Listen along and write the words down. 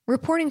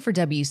Reporting for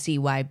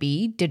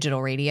WCYB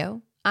Digital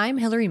Radio, I'm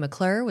Hillary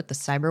McClure with the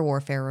Cyber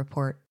Warfare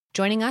Report.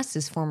 Joining us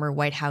is former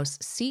White House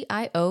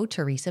CIO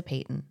Teresa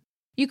Payton.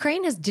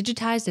 Ukraine has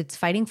digitized its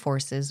fighting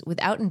forces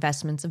without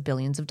investments of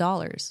billions of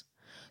dollars.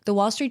 The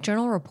Wall Street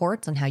Journal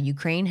reports on how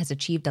Ukraine has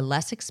achieved a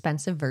less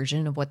expensive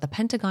version of what the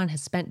Pentagon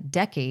has spent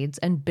decades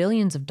and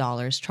billions of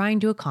dollars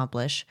trying to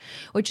accomplish,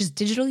 which is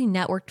digitally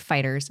networked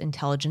fighters,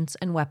 intelligence,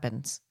 and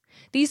weapons.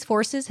 These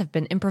forces have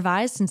been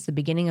improvised since the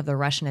beginning of the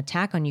Russian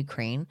attack on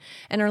Ukraine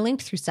and are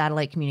linked through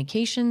satellite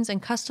communications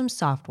and custom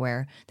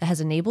software that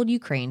has enabled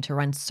Ukraine to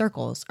run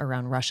circles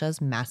around Russia's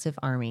massive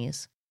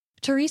armies.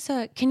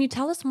 Teresa, can you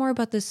tell us more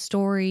about this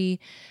story,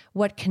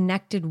 what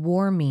connected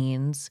war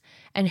means,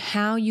 and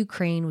how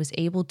Ukraine was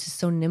able to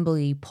so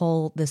nimbly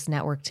pull this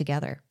network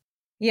together?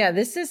 Yeah,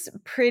 this is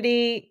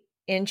pretty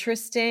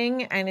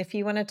interesting. And if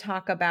you want to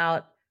talk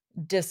about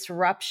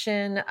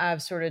disruption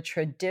of sort of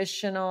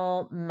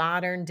traditional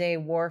modern day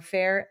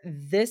warfare,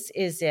 this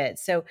is it.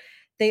 So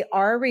they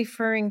are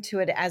referring to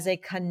it as a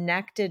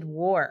connected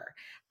war.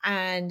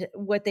 And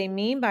what they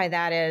mean by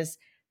that is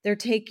they're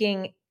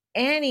taking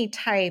any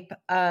type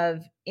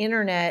of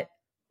internet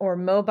or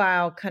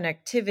mobile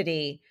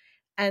connectivity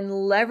and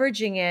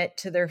leveraging it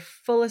to their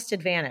fullest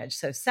advantage.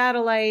 So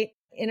satellite,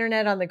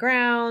 internet on the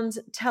ground,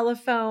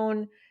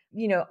 telephone,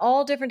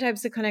 all different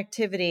types of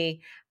connectivity.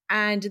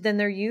 And then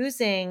they're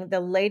using the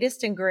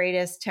latest and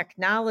greatest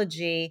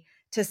technology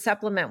to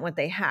supplement what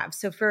they have.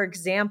 So, for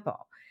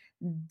example,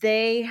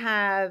 they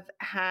have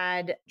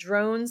had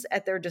drones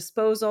at their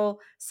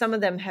disposal. Some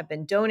of them have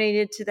been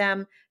donated to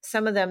them.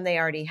 Some of them they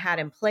already had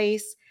in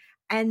place.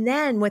 And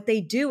then what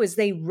they do is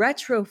they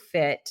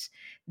retrofit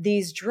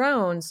these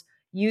drones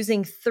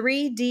using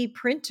 3D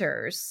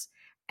printers.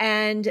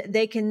 And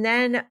they can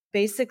then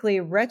basically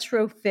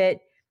retrofit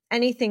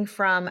anything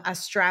from a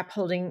strap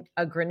holding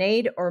a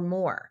grenade or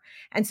more.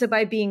 And so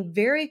by being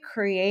very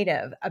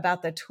creative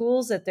about the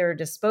tools at their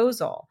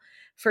disposal,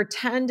 for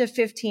 10 to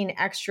 15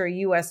 extra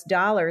US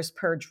dollars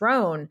per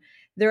drone,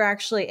 they're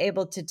actually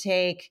able to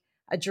take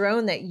a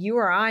drone that you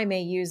or I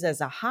may use as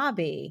a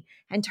hobby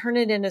and turn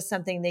it into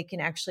something they can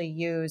actually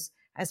use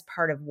as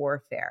part of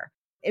warfare.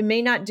 It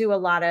may not do a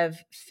lot of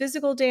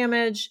physical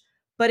damage,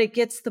 but it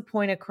gets the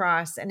point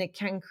across and it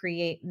can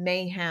create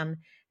mayhem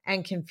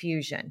and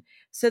confusion.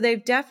 So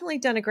they've definitely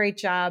done a great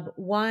job.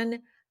 One,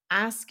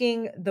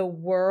 asking the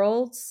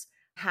world's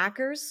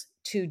hackers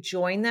to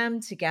join them,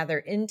 to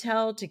gather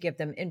intel, to give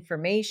them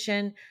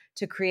information,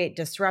 to create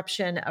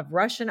disruption of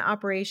Russian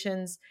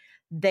operations.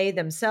 They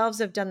themselves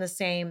have done the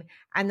same.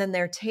 And then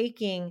they're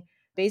taking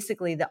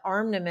basically the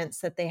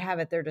armaments that they have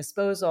at their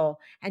disposal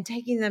and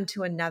taking them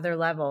to another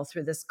level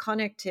through this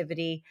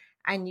connectivity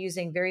and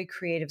using very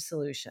creative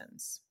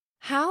solutions.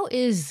 How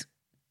is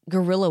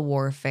guerrilla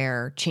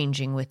warfare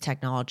changing with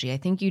technology? I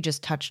think you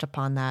just touched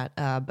upon that,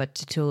 but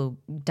to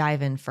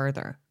dive in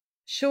further.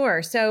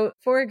 Sure. So,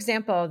 for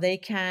example, they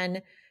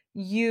can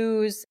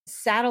use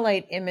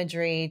satellite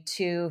imagery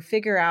to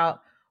figure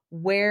out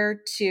where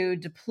to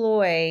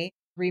deploy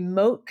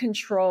remote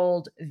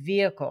controlled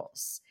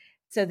vehicles.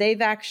 So,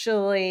 they've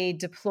actually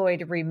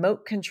deployed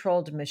remote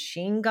controlled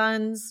machine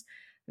guns,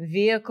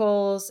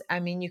 vehicles.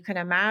 I mean, you can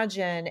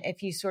imagine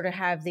if you sort of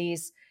have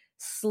these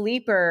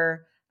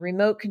sleeper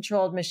remote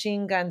controlled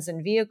machine guns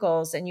and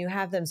vehicles and you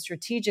have them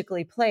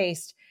strategically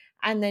placed,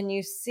 and then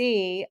you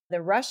see the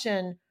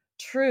Russian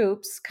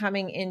troops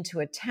coming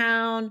into a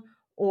town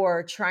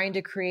or trying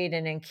to create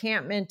an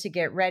encampment to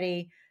get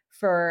ready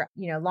for,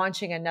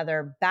 launching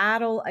another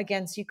battle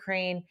against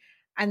Ukraine.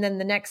 And then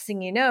the next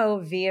thing you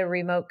know, via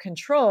remote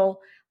control,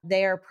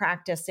 they are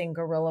practicing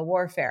guerrilla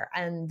warfare.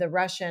 And the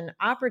Russian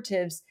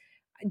operatives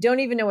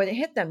don't even know what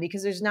hit them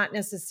because there's not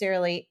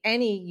necessarily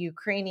any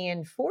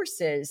Ukrainian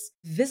forces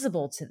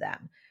visible to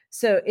them.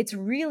 So it's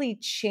really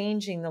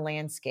changing the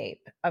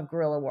landscape of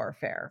guerrilla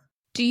warfare.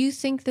 Do you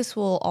think this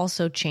will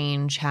also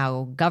change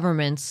how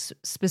governments,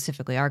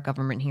 specifically our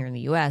government here in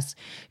the US,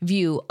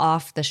 view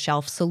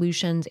off-the-shelf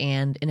solutions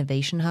and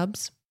innovation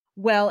hubs?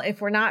 Well,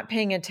 if we're not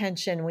paying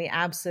attention, we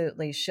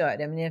absolutely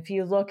should. I mean, if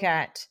you look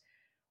at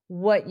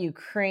what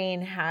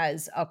Ukraine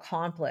has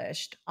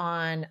accomplished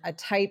on a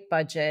tight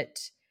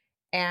budget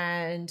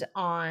and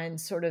on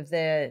sort of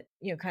the,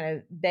 kind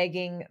of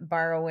begging,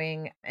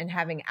 borrowing, and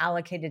having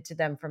allocated to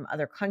them from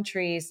other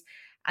countries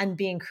and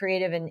being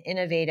creative and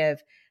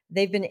innovative,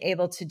 they've been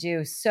able to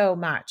do so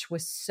much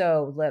with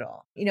so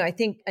little. I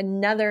think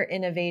another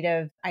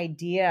innovative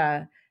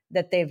idea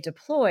that they've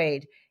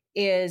deployed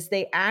is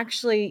they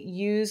actually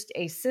used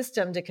a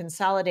system to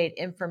consolidate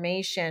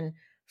information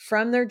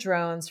from their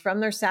drones,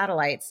 from their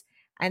satellites,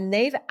 and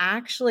they've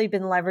actually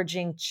been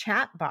leveraging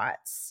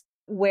chatbots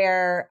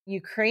where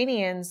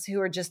Ukrainians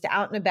who are just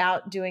out and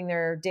about doing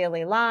their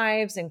daily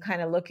lives and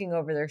kind of looking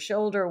over their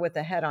shoulder with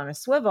a head on a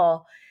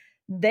swivel,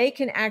 they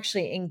can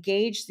actually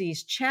engage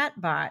these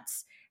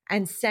chatbots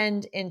and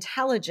send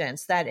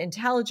intelligence. That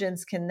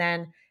intelligence can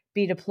then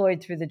be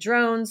deployed through the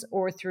drones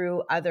or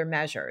through other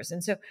measures.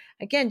 And so,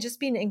 again, just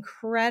being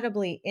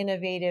incredibly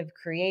innovative,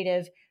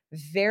 creative,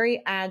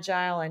 very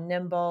agile and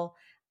nimble.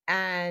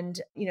 And,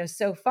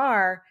 so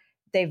far,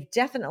 they've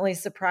definitely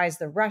surprised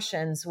the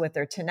Russians with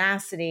their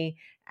tenacity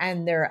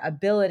and their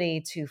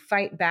ability to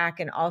fight back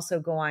and also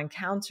go on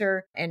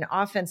counter and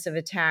offensive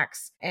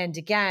attacks. And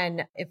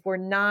again, if we're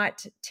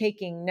not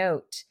taking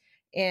note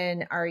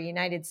in our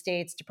United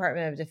States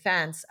Department of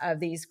Defense of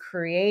these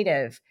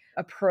creative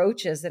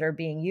approaches that are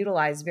being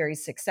utilized very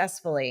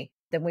successfully,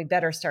 then we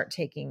better start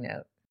taking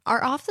note.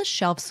 Are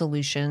off-the-shelf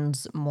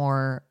solutions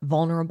more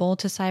vulnerable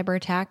to cyber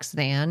attacks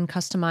than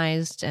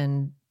customized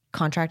and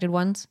contracted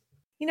ones?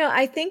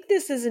 I think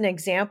this is an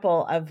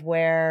example of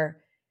where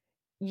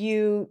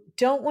you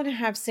don't want to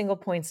have single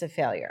points of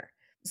failure.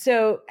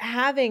 So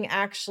having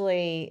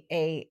actually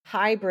a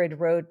hybrid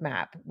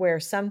roadmap where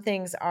some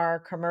things are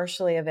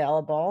commercially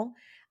available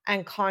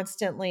and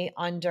constantly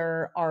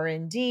under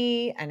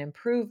R&D and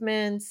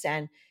improvements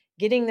and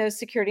getting those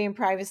security and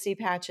privacy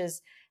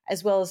patches,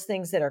 as well as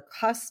things that are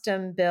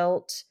custom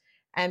built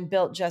and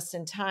built just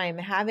in time,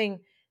 having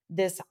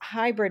this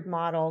hybrid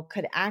model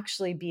could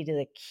actually be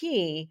the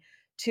key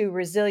to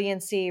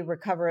resiliency,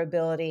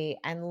 recoverability,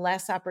 and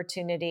less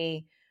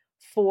opportunity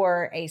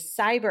for a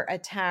cyber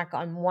attack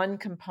on one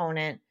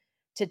component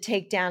to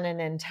take down an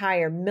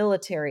entire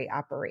military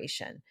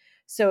operation.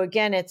 So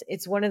again,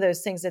 it's one of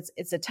those things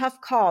it's a tough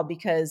call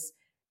because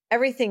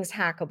everything's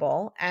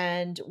hackable,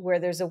 and where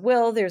there's a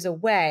will, there's a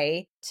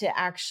way to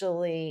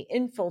actually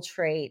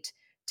infiltrate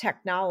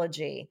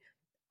technology.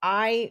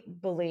 I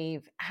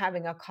believe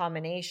having a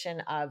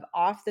combination of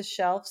off the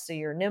shelf, so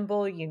you're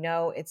nimble,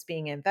 it's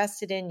being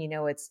invested in,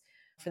 it's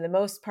for the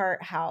most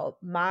part how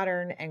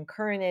modern and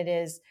current it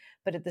is,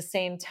 but at the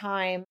same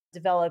time,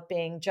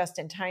 developing just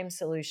in time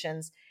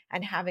solutions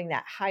and having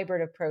that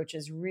hybrid approach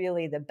is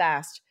really the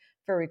best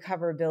for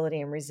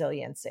recoverability and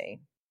resiliency.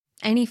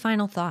 Any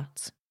final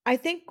thoughts? I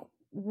think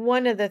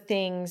one of the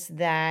things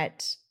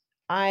that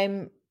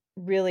I'm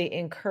really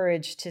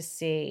encouraged to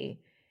see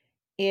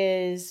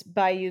is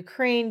by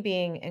Ukraine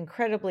being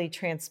incredibly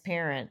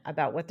transparent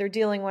about what they're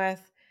dealing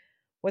with,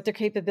 what their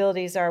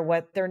capabilities are,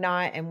 what they're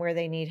not, and where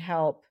they need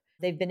help.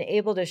 They've been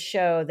able to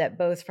show that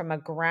both from a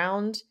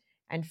ground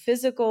and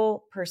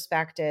physical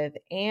perspective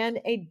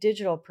and a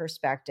digital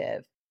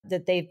perspective,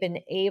 that they've been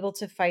able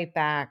to fight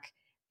back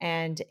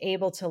and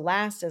able to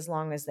last as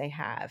long as they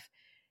have.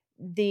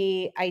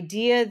 The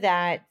idea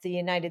that the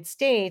United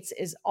States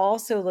is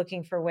also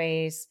looking for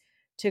ways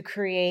to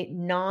create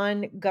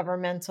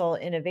non-governmental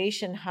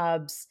innovation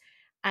hubs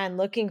and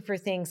looking for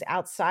things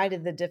outside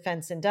of the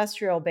defense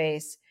industrial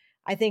base,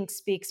 I think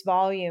speaks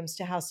volumes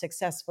to how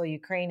successful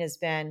Ukraine has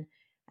been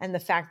and the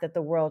fact that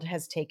the world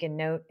has taken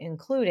note,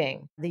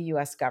 including the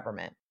U.S.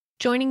 government.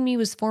 Joining me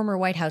was former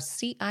White House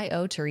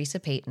CIO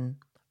Teresa Payton.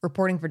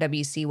 Reporting for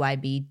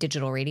WCYB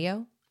Digital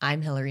Radio,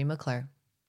 I'm Hillary McClure.